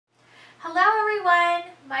everyone,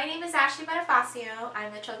 my name is Ashley Bonifacio.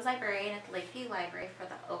 I'm the Children's Librarian at the Lakeview Library for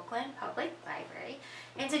the Oakland Public Library.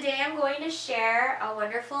 And today I'm going to share a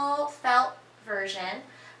wonderful felt version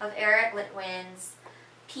of Eric Litwin's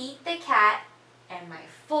Pete the Cat and my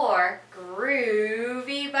 4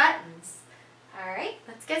 groovy buttons. Alright,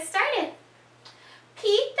 let's get started.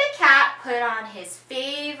 Pete the Cat put on his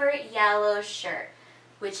favorite yellow shirt,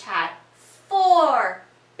 which had 4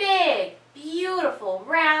 big, beautiful,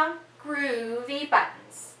 round, groovy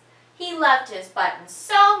buttons. He loved his buttons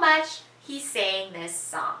so much, he sang this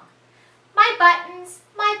song. My buttons,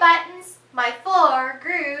 my 4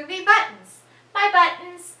 groovy buttons. My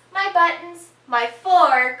buttons, my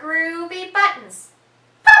 4 groovy buttons.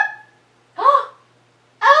 Pop! Oh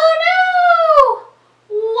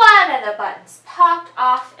no! One of the buttons popped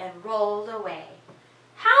off and rolled away.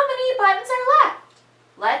 How many buttons are left?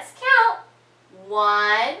 Let's count.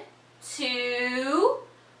 1, 2,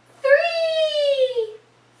 3.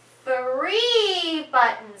 3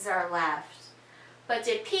 buttons are left. But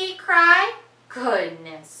did Pete cry?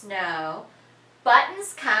 Goodness, no.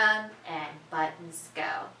 Buttons come and buttons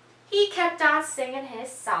go. He kept on singing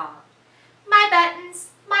his song. My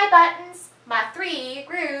buttons, my 3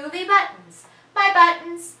 groovy buttons. My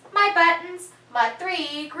buttons, my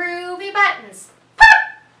 3 groovy buttons. Pop!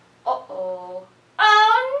 Uh-oh.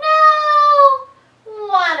 Oh no!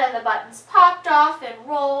 One of the buttons popped off and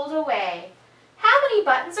rolled away. How many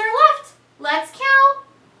buttons are left? Let's count.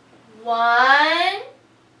 1,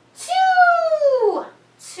 2.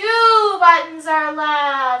 2 buttons are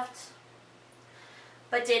left.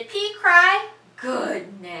 But did Pete cry?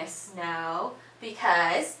 Goodness, no.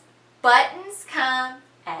 Because buttons come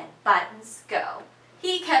and buttons go.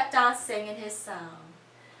 He kept on singing his song.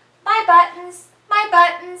 My buttons,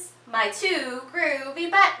 my 2 groovy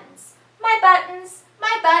buttons. My buttons,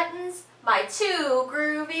 my 2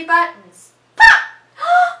 groovy buttons.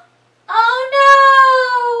 Pop!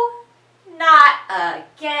 Oh no! Not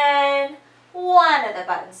again. One of the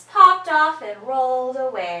buttons popped off and rolled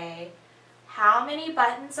away. How many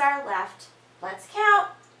buttons are left? Let's count.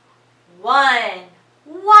 1.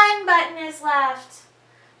 1 button is left.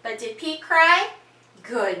 But did Pete cry?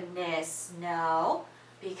 Goodness, no.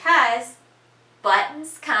 Because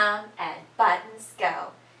buttons come and buttons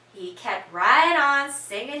go. He kept right on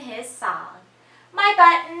singing his song. My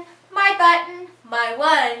button, my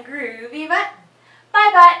 1 groovy button. My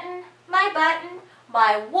button,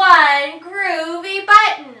 my 1 groovy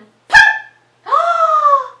button.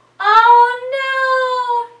 Pop! Oh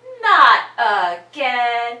no, not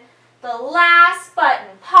again. The last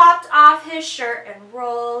button popped off his shirt and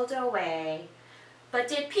rolled away. But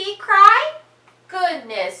did Pete cry?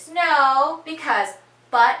 Goodness, no, because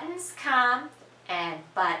buttons come and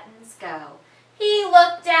buttons go. He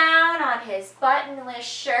looked down on his buttonless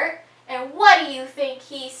shirt, and what do you think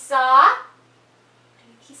he saw?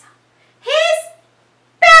 His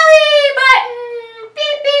belly button!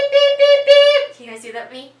 Beep, beep, beep, beep, beep. Can you guys do that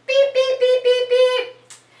with me? Beep, beep, beep, beep, beep.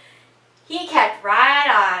 He kept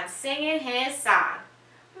right on singing his song.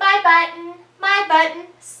 My button,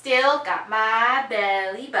 still got my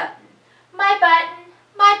belly button. My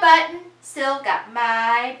button, still got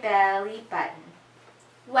my belly button.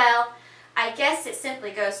 Well, I guess it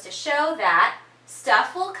simply goes to show that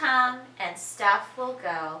stuff will come and stuff will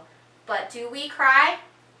go. But do we cry?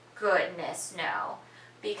 Goodness, no.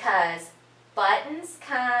 Because buttons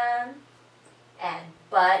come and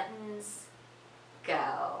buttons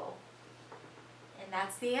go. And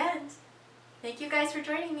that's the end. Thank you guys for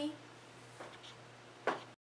joining me.